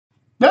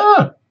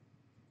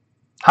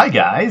Hi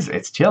guys,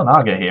 it's Chill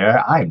Naga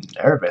here. I'm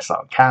nervous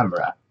on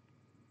camera.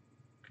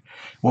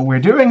 What we're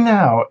doing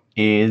now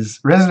is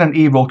Resident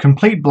Evil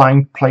complete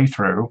blind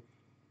playthrough,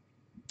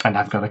 and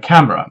I've got a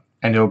camera,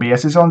 and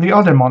OBS is on the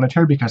other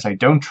monitor because I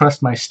don't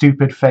trust my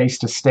stupid face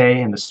to stay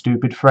in the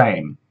stupid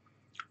frame.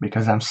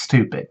 Because I'm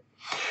stupid.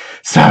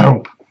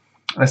 So,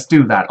 let's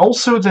do that.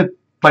 Also, the,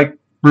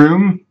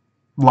 room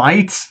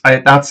lights,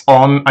 that's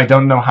on. I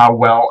don't know how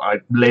well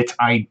lit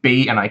I'd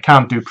be, and I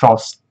can't do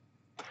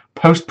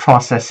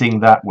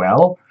post-processing that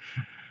well.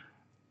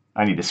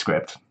 I need a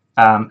script.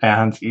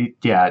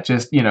 Yeah,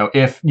 just,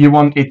 if you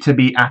want it to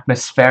be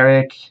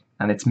atmospheric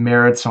and it's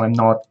mirrored so I'm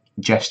not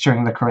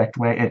gesturing the correct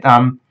way,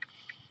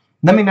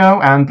 let me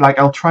know, and,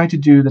 I'll try to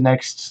do the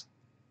next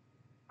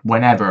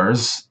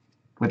whenevers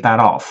with that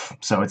off.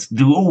 So it's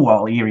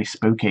all eerie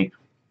spooky,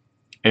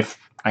 if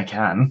I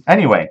can.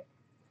 Anyway,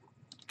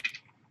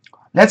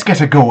 let's get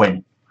it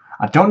going.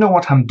 I don't know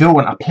what I'm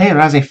doing. I play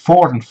Resi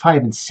 4 and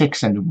 5 and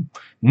 6 and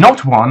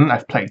not 1.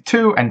 I've played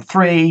 2 and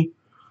 3.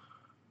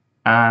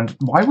 And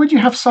why would you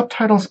have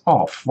subtitles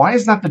off? Why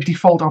is that the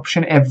default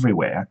option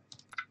everywhere?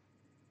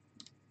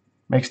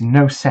 Makes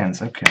no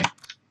sense. Okay.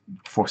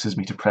 Forces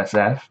me to press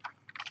F.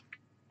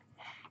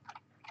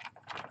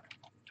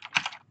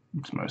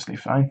 It's mostly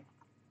fine.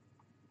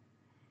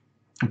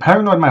 I'm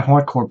paranoid my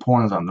hardcore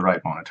porn is on the right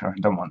monitor. I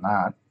don't want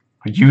that.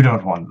 You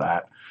don't want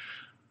that.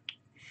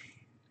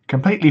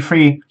 Completely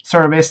free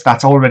service,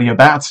 that's already a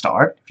bad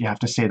start, if you have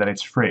to say that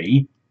it's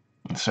free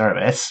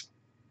service.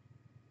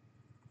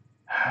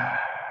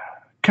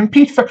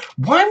 Compete for...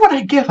 Why would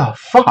I give a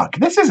fuck?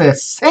 This is a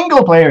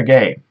single-player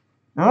game.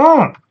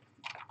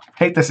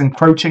 Hate this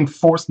encroaching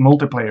forced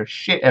multiplayer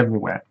shit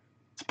everywhere.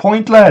 It's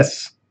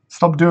pointless.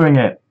 Stop doing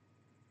it.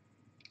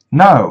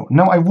 No,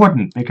 I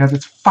wouldn't, because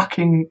it's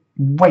fucking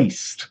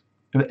waste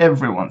of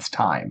everyone's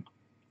time.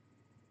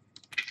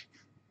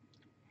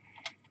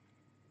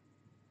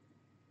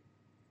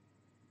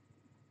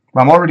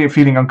 I'm already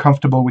feeling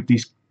uncomfortable with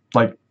these,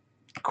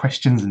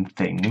 questions and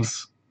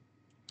things.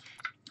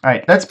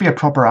 Alright, let's be a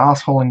proper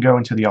asshole and go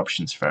into the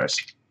options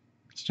first.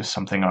 It's just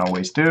something I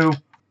always do.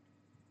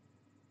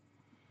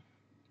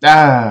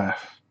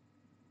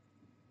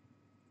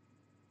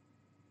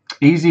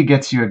 Easy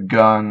gets you a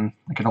gun.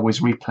 I can always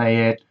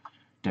replay it.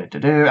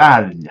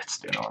 Let's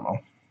do normal.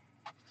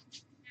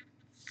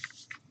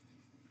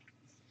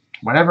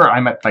 Whenever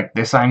I'm at,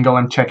 this angle,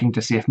 I'm checking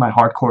to see if my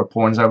hardcore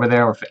porn's over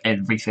there or if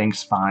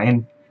everything's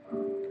fine.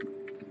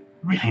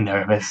 Really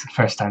nervous.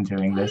 First time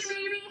doing this. Hey,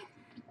 baby.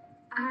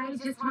 I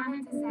just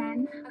wanted to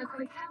send a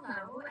quick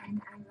hello,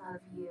 and I love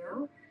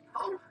you.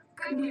 Oh,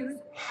 good news.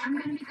 I'm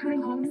going to be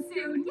coming home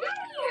soon. Yay!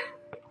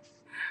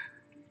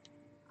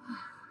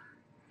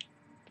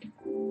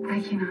 Oh,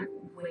 I cannot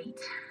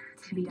wait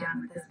to be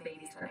done with this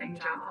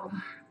babysitting job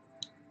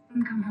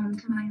and come home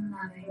to my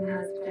loving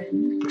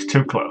husband. It's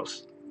too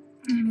close.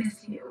 I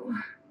miss you.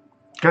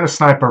 Get a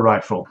sniper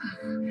rifle.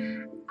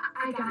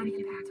 I gotta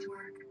get back to work.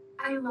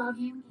 I love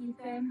you,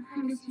 Ethan.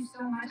 I miss you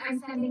so much. I'm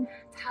sending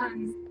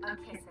tons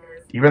of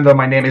kisses. Even though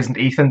my name isn't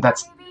Ethan,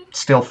 that's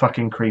still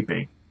fucking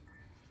creepy.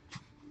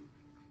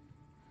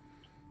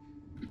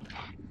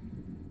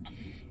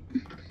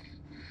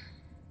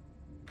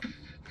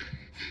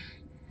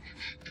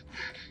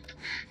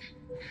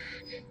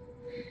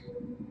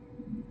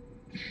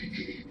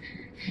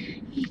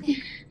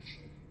 Ethan.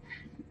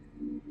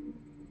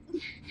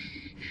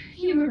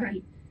 You were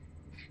right.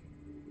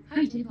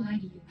 I did lie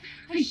to you.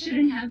 I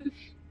shouldn't have.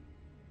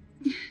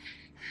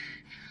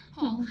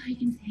 All I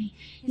can say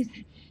is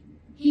that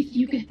if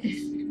you get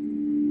this,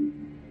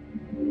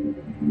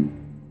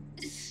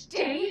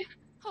 stay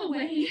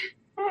away.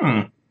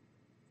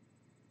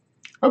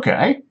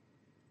 Okay.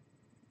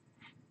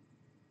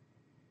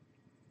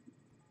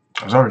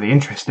 I was already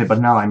interested,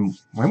 but now I'm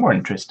way more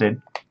interested.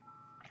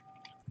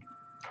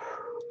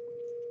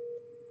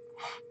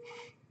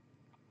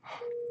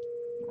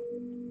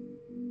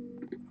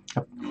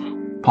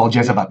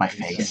 Apologize about my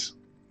face.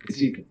 It's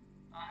Ethan.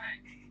 Oh,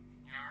 hey.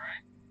 You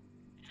alright?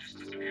 You just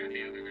disappeared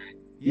the other night.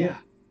 Yeah,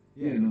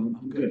 no,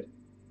 I'm good.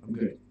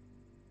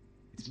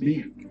 It's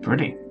Mia.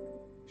 Pretty.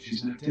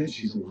 She's not dead,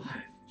 she's alive.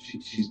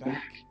 She's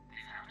back. They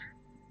found her?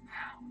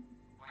 How?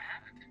 What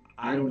happened?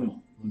 I don't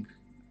know. Look,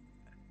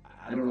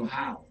 I don't know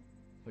how,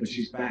 but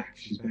she's back.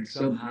 She's back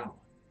somehow.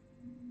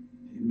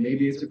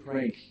 Maybe it's a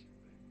prank.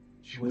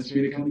 She wants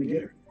me to come and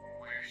get her.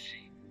 Where is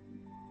she?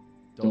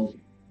 Dulvey,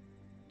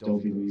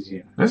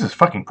 Louisiana. This is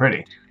fucking pretty.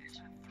 Dude, it's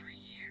been 3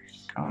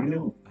 years. I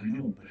know, but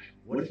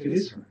what if it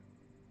is her?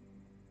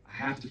 I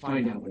have to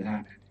find out what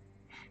happened.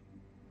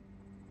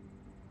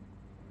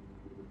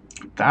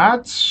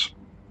 That's...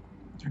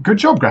 Good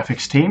job,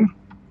 graphics team.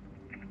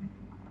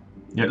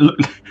 Yeah,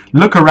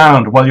 look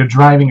around while you're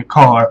driving a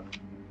car.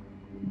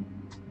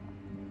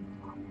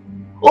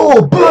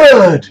 Oh,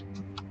 bird!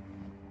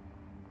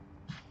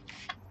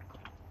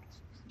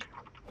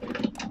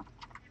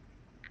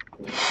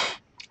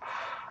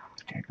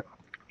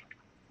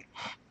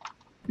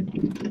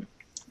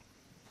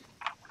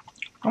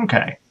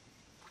 Okay.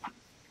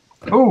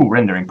 Oh,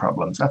 rendering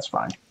problems. That's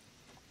fine.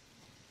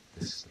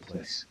 this is the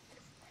place.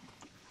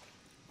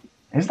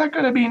 Is that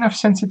going to be enough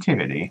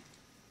sensitivity?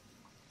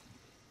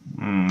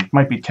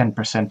 Might be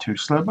 10% too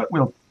slow, but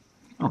we'll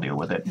deal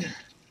with it.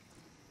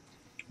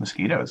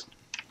 Mosquitoes.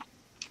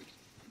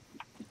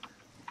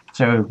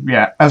 So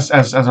yeah, as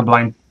a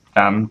blind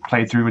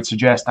playthrough would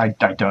suggest, I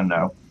don't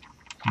know.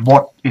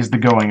 What is the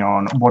going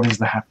on? What is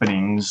the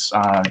happenings?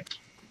 I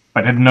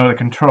didn't know the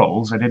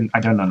controls. I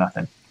don't know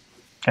nothing.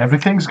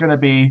 Everything's gonna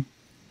be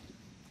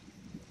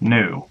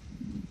new,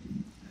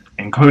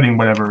 including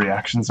whatever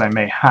reactions I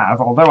may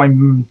have. Although I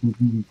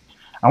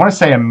want to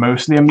say I'm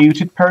mostly a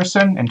muted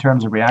person in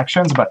terms of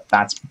reactions, but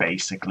that's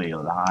basically a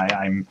lie.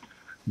 I'm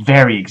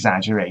very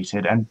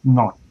exaggerated and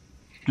not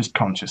just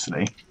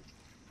consciously.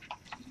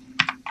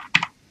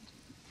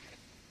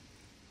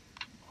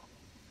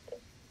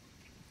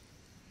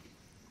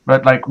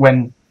 But like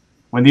when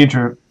the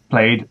intro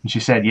played and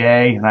she said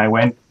yay and I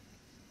went,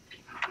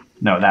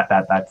 no,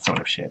 that sort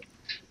of shit.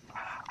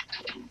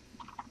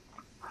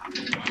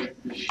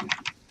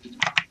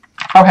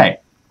 Oh hey,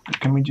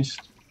 can we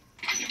just?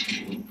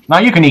 No,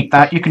 you can eat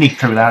that. You can eat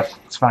through that.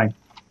 It's fine.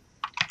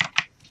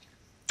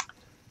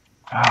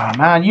 Ah,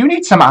 man, you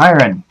need some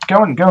iron.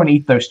 Go and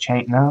eat those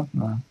chain. No.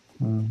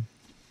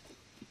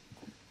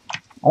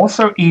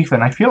 Also,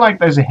 Ethan. I feel like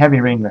there's a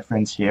Heavy Rain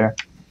reference here.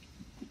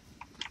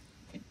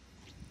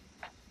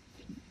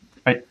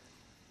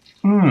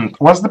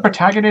 Was the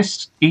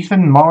protagonist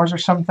Ethan Mars or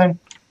something?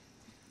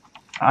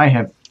 I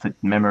have the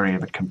memory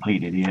of a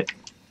complete idiot.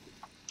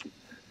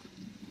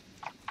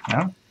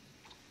 No?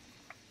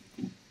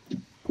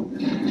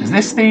 Is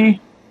this the...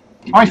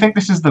 Oh, I think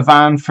this is the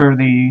van for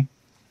the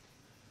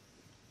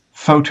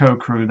photo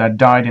crew that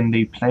died in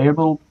the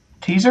playable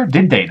teaser?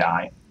 Did they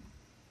die?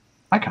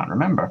 I can't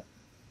remember.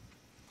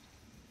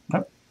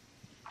 Nope.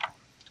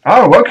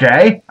 Oh,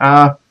 okay.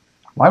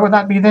 Why would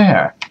that be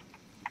there?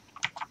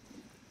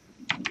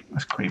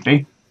 That's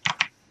creepy.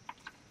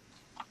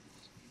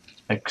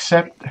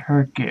 Accept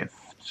her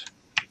gift.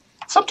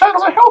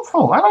 Subtitles are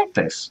helpful. I like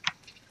this.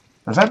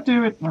 Does that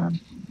do it?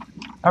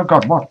 Oh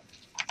god, what?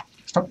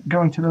 Stop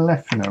going to the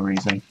left for no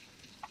reason.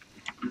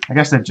 I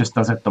guess it just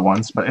does it the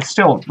once, but it's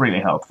still really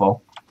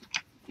helpful.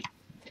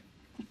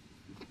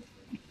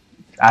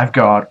 I've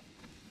got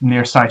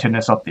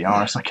nearsightedness up the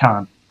arse. I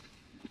can't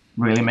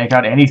really make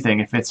out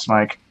anything if it's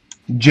like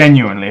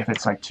genuinely. If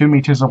it's like 2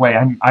 meters away,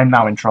 I'm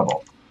now in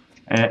trouble.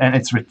 And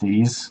it's with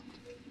these.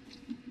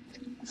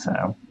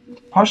 So,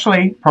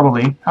 partially,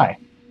 probably, hi.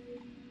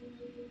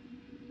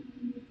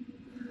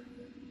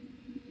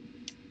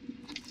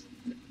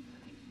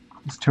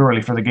 It's too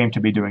early for the game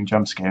to be doing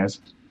jump scares.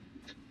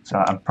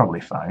 So I'm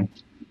probably fine.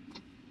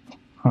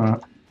 Huh.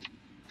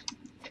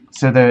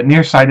 So the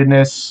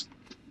nearsightedness,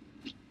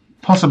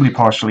 possibly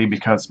partially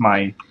because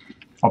my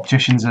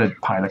optician's a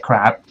pile of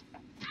crap.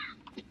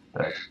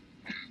 But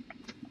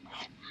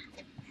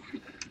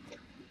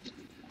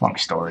long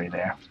story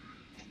there.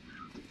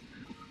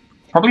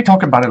 Probably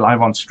talk about it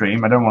live on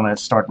stream. I don't want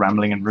to start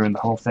rambling and ruin the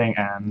whole thing.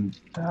 And,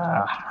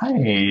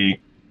 hi.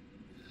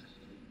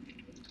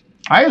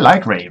 I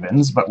like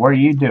ravens, but what are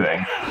you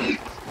doing?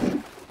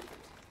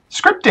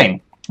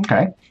 Scripting!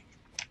 Okay.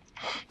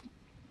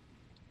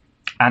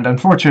 And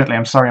unfortunately,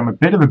 I'm sorry, I'm a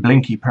bit of a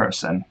blinky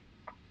person.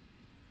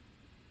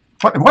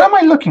 What am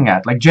I looking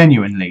at? Like,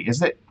 genuinely?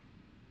 Is it...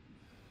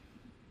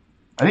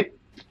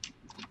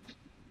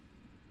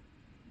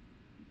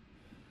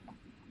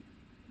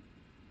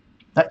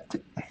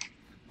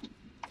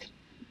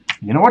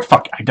 You know what?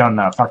 Fuck. I don't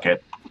know. Fuck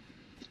it.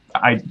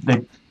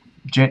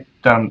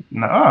 Don't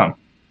know.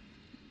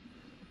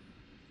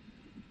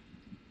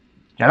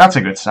 Yeah, that's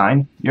a good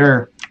sign.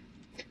 You're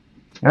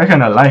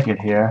gonna like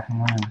it here.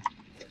 Yeah.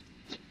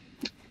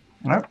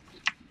 Nope.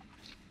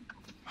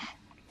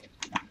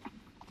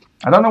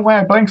 I don't know why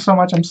I blink so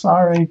much. I'm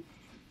sorry.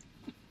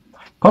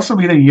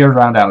 Possibly the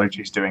year-round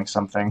allergy is doing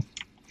something.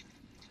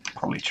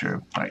 Probably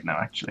true right now,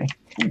 actually.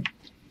 Ooh.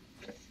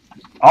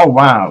 Oh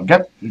wow!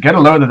 Get a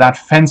load of that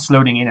fence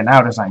loading in and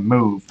out as I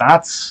move.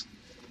 That's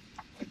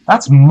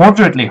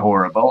moderately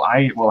horrible.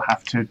 I will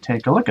have to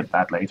take a look at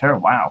that later.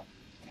 Wow.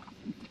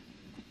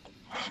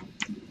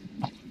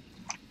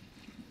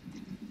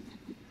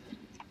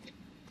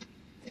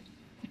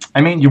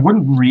 I mean, you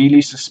wouldn't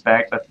really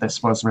suspect that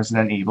this was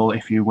Resident Evil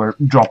if you were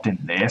dropped in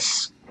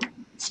this. It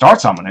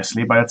starts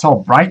ominously, but it's all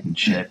bright and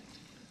shit.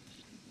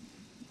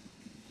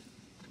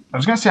 I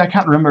was gonna say I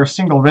can't remember a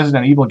single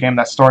Resident Evil game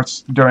that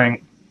starts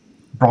during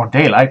broad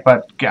daylight,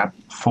 but yeah,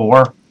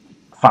 4,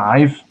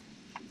 5.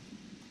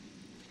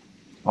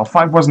 Well,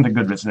 5 wasn't a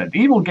good Resident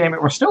Evil game,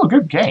 it was still a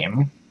good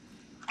game.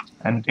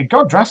 And it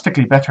got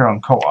drastically better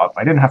on co-op.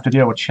 I didn't have to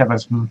deal with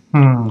Sheva's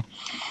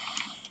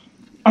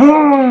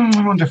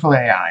wonderful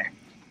AI.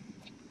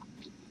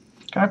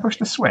 Can I push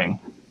the swing?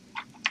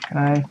 Can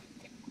I...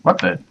 What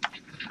the...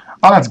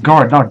 Oh, that's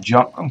guard, not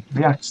jump. Oh,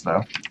 reacts,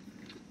 though.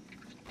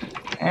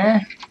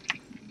 And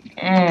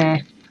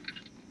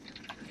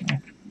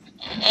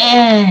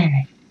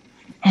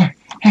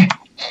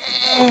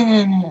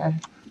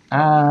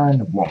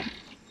whoa.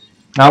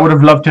 Now I would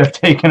have loved to have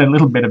taken a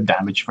little bit of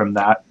damage from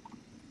that.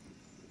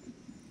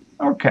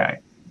 Okay.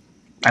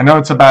 I know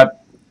it's about,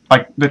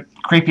 like, the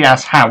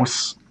creepy-ass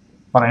house,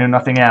 but I know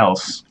nothing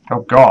else.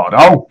 Oh god.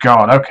 Oh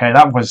god. Okay,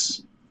 that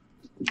was...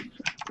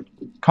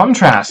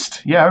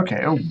 Contrast. Yeah,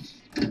 okay. Oh.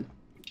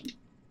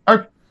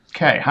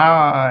 Okay,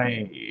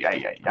 hi.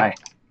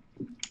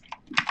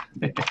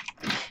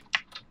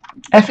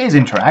 F is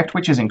interact,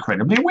 which is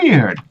incredibly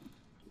weird.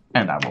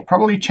 And I will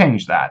probably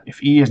change that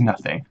if E is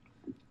nothing.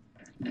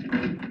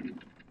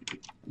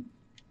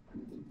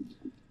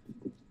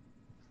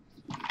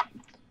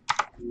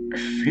 I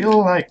feel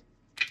like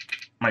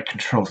my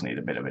controls need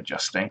a bit of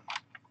adjusting.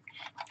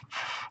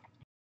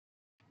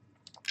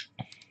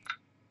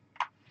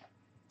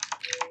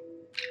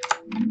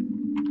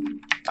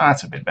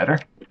 That's a bit better.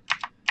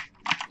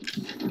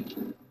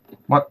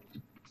 What?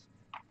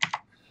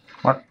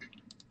 What?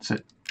 Is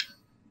it?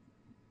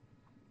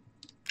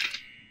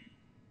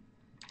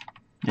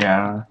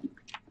 Yeah.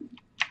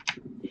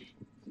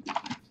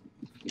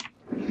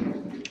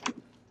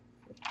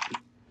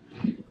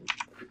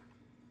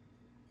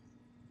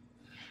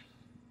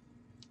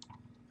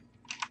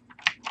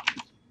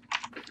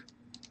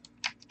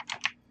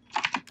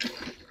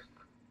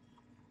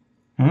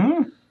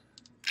 Hmm?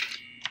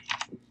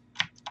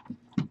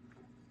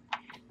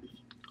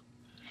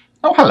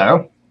 Oh,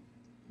 hello.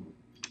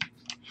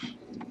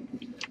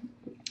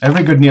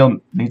 Every good meal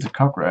needs a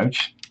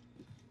cockroach.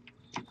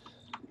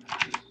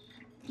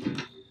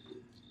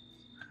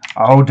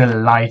 Oh,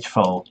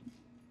 delightful.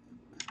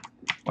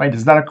 Wait,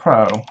 is that a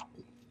crow?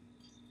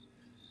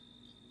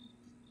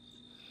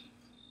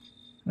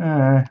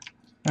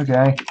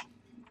 Okay.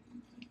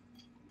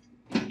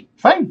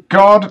 Thank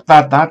God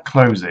that that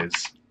closes.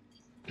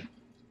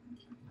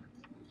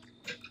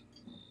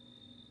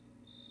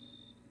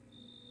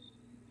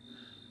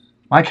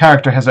 My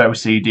character has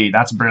OCD.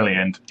 That's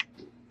brilliant.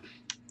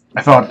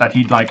 I thought that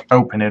he'd, like,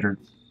 open it or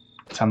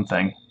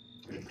something.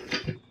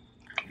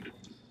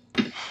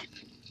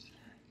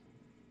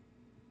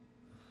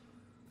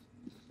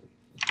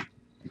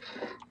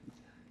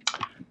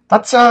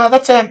 That's a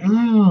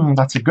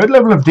good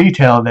level of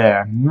detail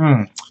there.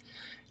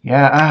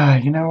 Yeah,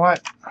 you know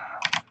what?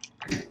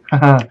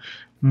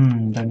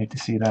 Don't need to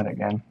see that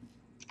again.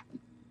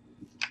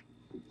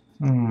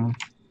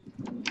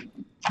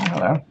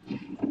 Hello.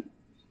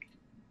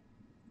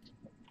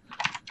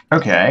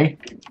 Okay.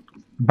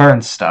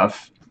 Burn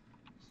stuff.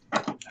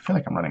 I feel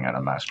like I'm running out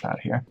of mouse pad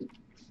here.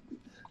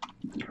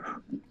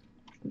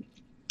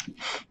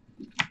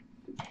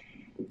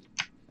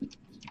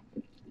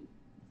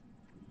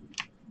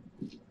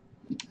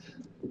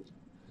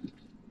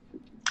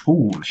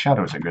 Ooh, the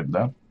shadows are good,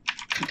 though.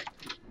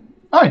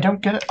 Oh, I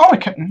don't get it. Oh, I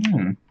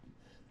can...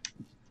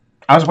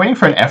 I was waiting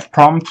for an F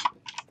prompt,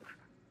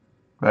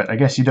 but I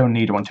guess you don't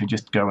need one to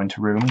just go into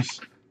rooms.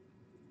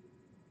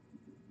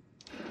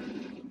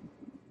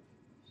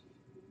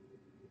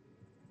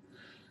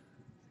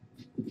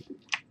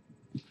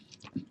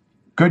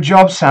 Good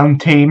job,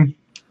 sound team.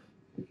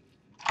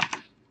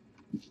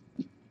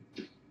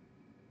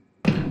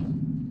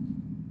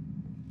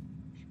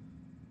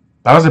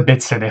 That was a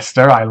bit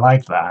sinister. I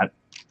like that.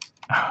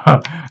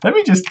 let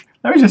me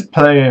just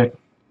play a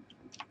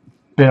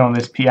bit on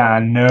this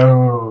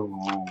piano.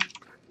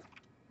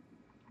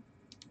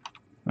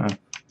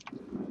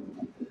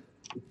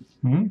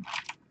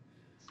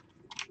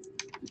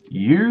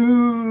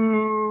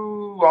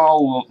 You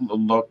all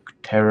look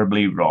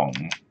terribly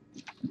wrong.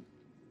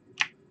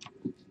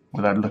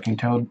 Without looking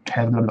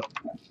terribly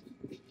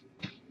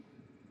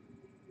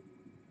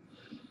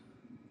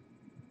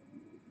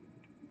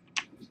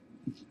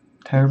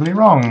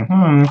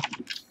wrong.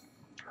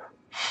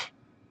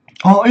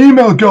 Oh,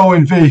 email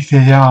going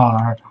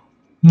VCR.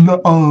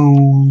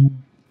 No.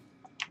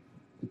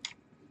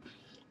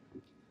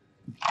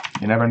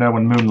 You never know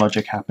when moon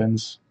logic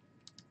happens.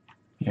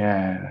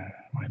 Yeah,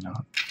 why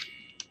not?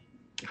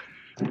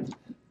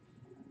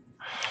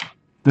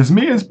 Does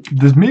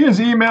Mia's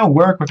email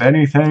work with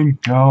anything?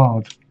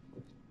 God.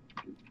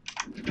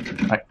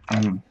 I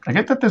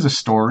get that there's a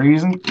story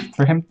reason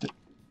for him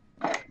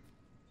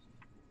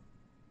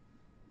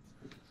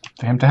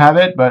to have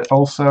it, but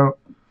also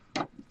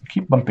I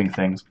keep bumping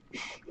things.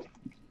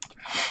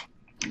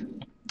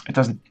 It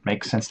doesn't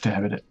make sense to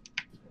have it.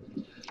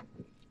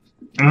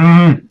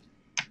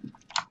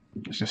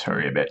 Let's just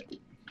hurry a bit.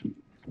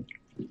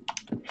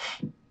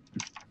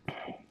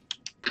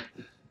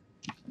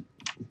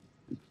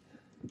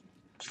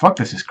 Fuck,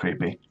 this is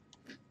creepy.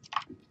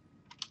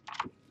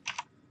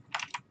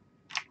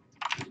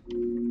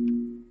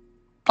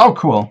 Oh,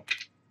 cool.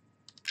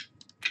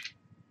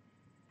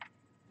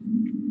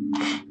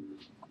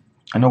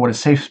 I know what a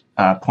safe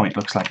point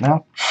looks like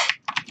now.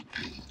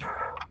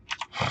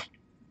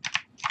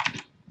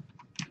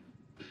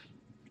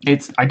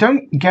 I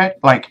don't get,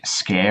 like,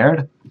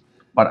 scared,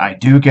 but I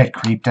do get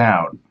creeped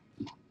out.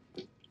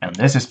 And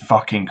this is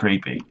fucking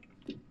creepy.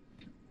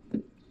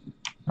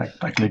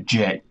 Like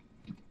legit.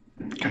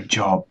 Good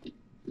job.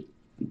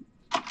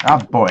 Ah,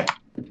 boy.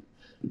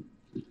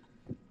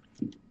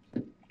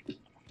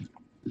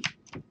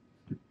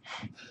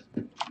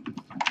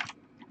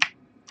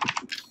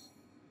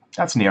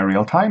 That's near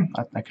real time.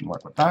 I can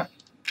work with that.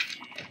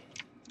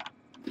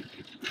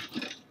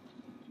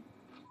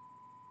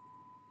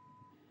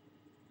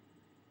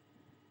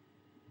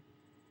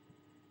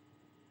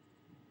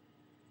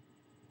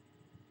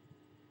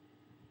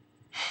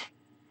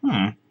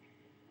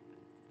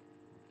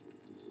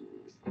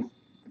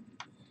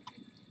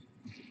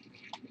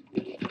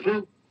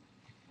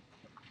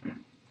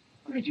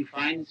 Where did you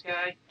find this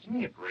guy? Give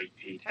me a break,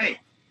 Pete. Hey,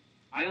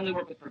 I only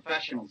work with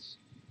professionals.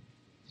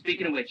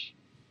 Speaking of which,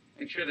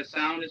 make sure the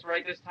sound is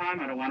right this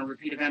time. I don't want a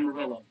repeat of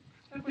Amarillo.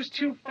 That was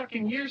 2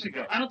 fucking years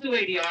ago. I don't do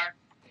ADR.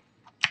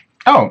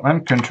 Oh,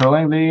 I'm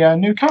controlling the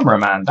new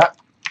cameraman. This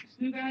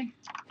new guy?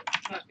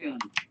 Not feeling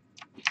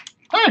it.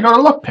 I got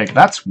a lockpick.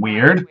 That's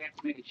weird. We have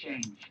to make a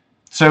change.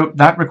 So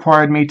that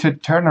required me to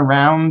turn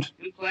around.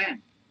 Good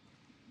plan.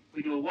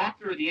 We do a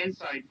walkthrough of the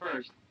inside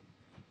first,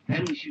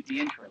 then we shoot the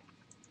intro.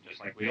 Just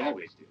like we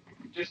always do.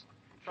 Just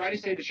try to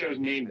say the show's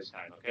name this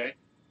time, okay?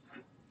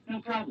 No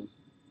problem.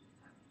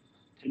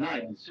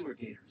 Tonight on Sewer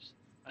Gators,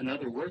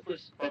 another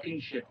worthless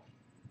fucking shit.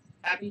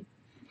 Happy?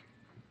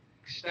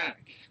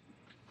 Ecstatic.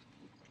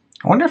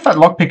 I wonder if that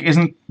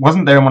lockpick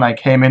wasn't there when I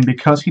came in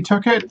because he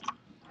took it,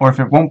 or if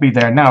it won't be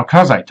there now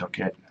because I took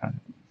it.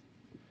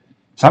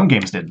 Some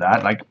games did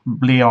that, like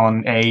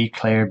Leon A,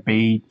 Claire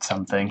B,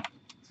 something.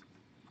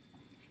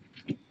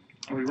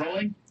 Are we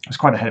rolling? It was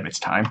quite ahead of its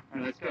time. All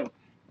right, let's go.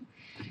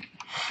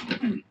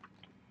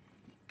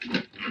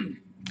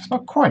 It's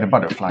not quite a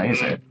butterfly,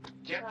 is it?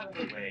 Get out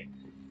of the way.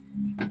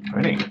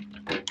 Pretty.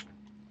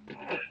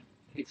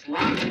 It's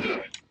locked.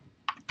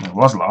 It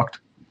was locked.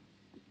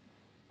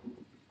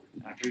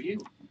 After you.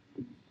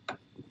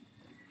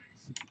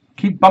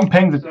 Keep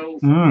bumping the... So,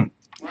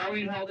 why are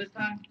we in hell this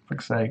time?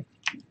 Fuck's sake.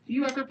 Do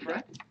you ever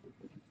prep?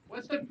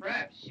 What's the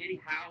prep? Shitty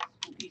house,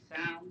 spooky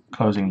sounds.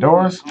 Closing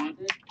doors.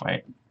 Haunted?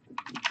 Wait.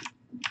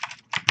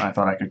 I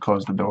thought I could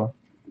close the door.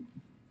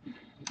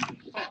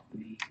 Fuck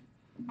me.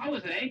 I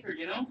was an anchor,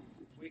 you know?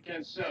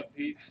 Weekend sub,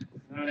 Pete.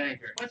 Not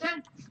anchor. What's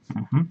that?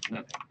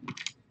 Nothing.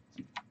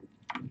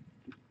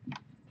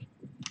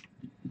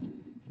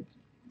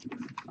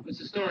 What's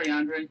the story,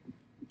 Andre?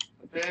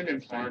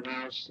 Abandoned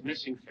farmhouse,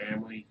 missing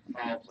family,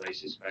 foul play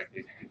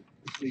suspected.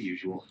 It's the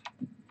usual.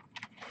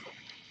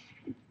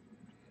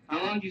 How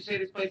long do you say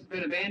this place has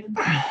been abandoned?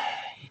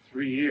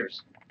 3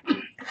 years.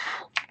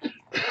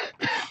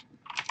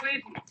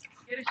 Clancy,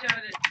 get a shot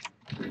of this.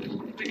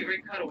 Make a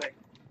great cutaway.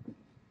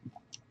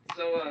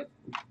 So,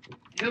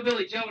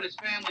 Hillbilly Joe and his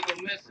family go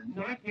missing.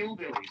 Not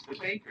hillbillies, the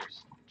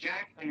Bakers.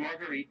 Jack and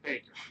Marguerite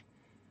Baker.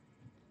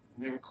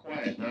 And they were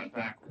quiet, not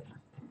backward.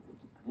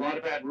 A lot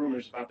of bad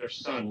rumors about their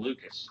son,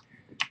 Lucas.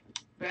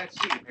 Bad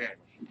seed,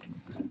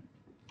 apparently.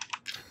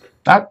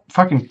 That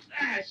fucking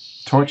Ah,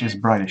 torch is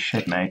shit. bright as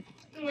shit, mate.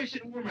 Oh, I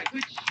should have worn my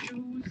good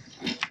shoes.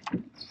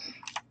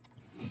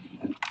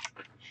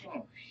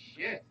 Oh,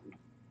 shit.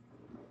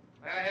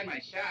 Glad I had my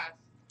shots.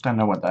 Don't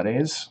know what that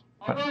is.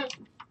 Although,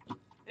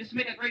 this would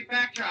make a great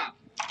backdrop.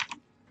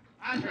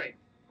 Andre,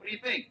 what do you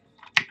think?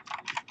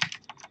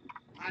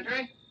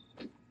 Andre?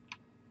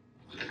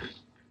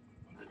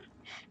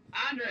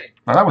 Andre!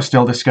 Well, that was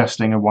still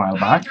disgusting a while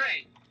back.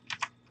 Andre!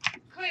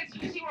 Clancy,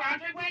 you see where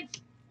Andre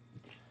went?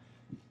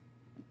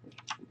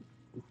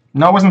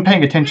 No, I wasn't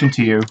paying attention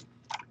to you.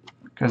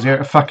 Because you're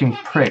a fucking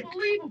prick.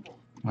 Unbelievable.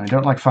 I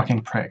don't like fucking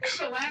This is pricks.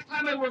 the last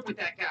time I worked with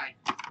that guy.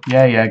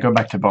 Yeah, go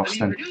back to I mean,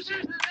 Boston.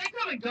 producers, they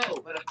come and go,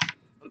 but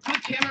a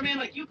good cameraman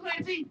like you,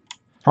 Clancy,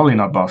 Probably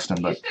not Boston,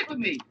 you but, stick with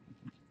me.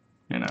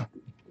 you know.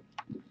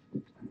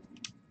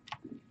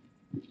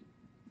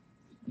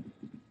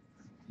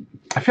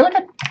 I feel like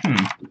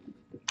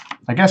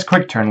I guess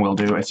quick turn will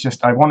do. It's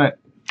just, I want it...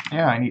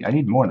 Yeah, I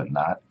need more than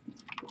that.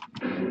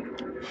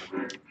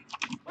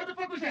 What the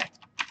fuck was that?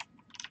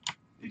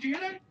 Did you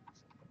hear that?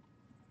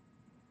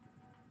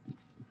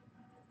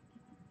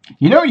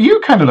 You know, you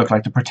kind of look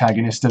like the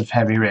protagonist of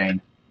Heavy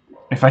Rain.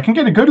 If I can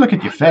get a good look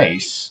at your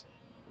face...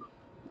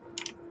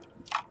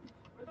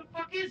 Where the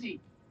fuck is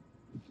he?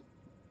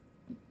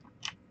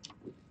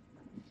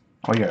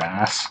 Or your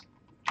ass.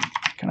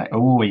 Can I...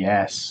 Oh,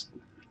 yes.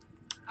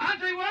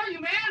 Andre, where are you,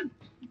 man?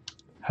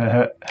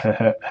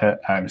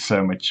 I'm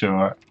so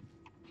mature.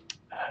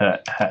 Oh,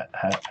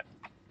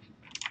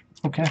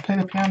 can I play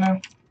the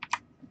piano?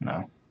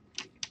 No.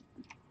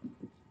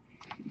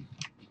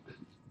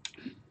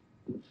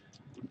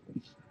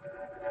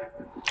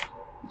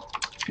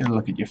 Get a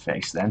look at your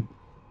face, then.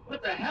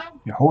 What the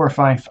hell? Your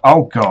horrifying...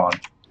 Oh,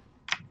 God.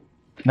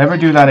 Never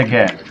do that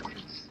again.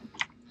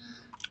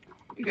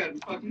 You gotta be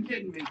fucking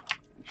kidding me.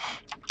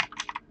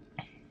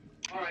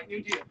 Alright,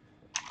 new deal.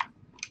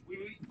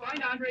 We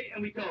find Andre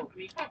and we go. I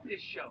mean, fuck this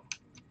show.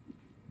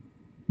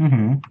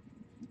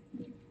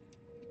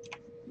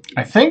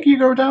 I think you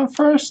go down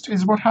first,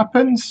 is what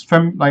happens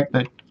from, like,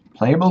 the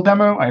playable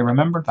demo. I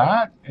remember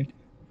that. It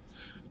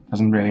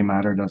doesn't really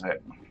matter, does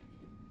it?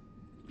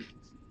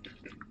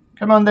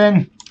 Come on,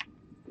 then.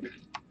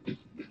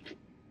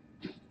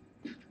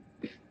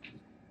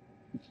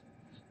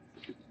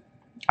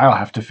 I'll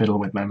have to fiddle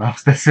with my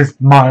mouse. This is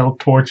mild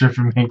torture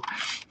for me.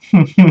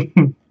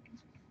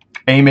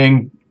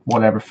 Aiming,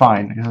 Whatever,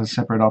 fine. It's a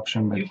separate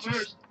option, but You it's just...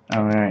 first.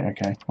 Oh, right,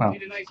 okay. Well.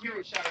 Need a nice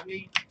hero shot of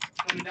me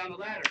coming down the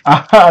ladder.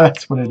 Aha,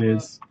 that's what it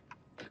is.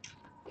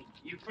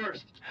 You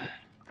first.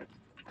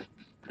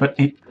 But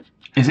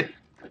is it...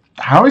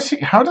 How does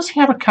he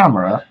have a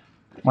camera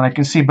when I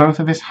can see both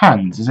of his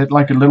hands? Is it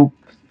like a little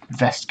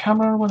vest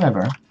camera or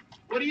whatever?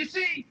 What do you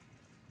see?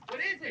 What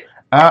is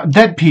it?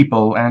 Dead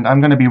people, and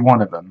I'm gonna be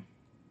one of them.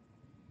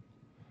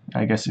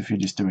 I guess if you're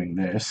just doing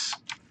this.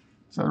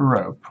 Is that a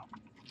rope?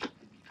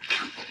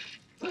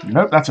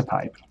 Nope, that's a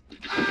pipe.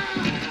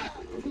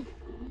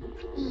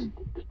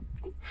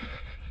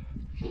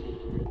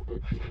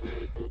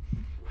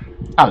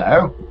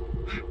 Hello.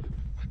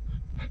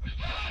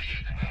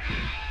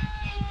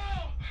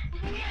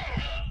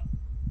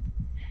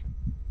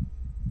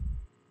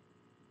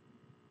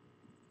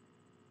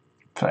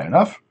 Fair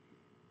enough.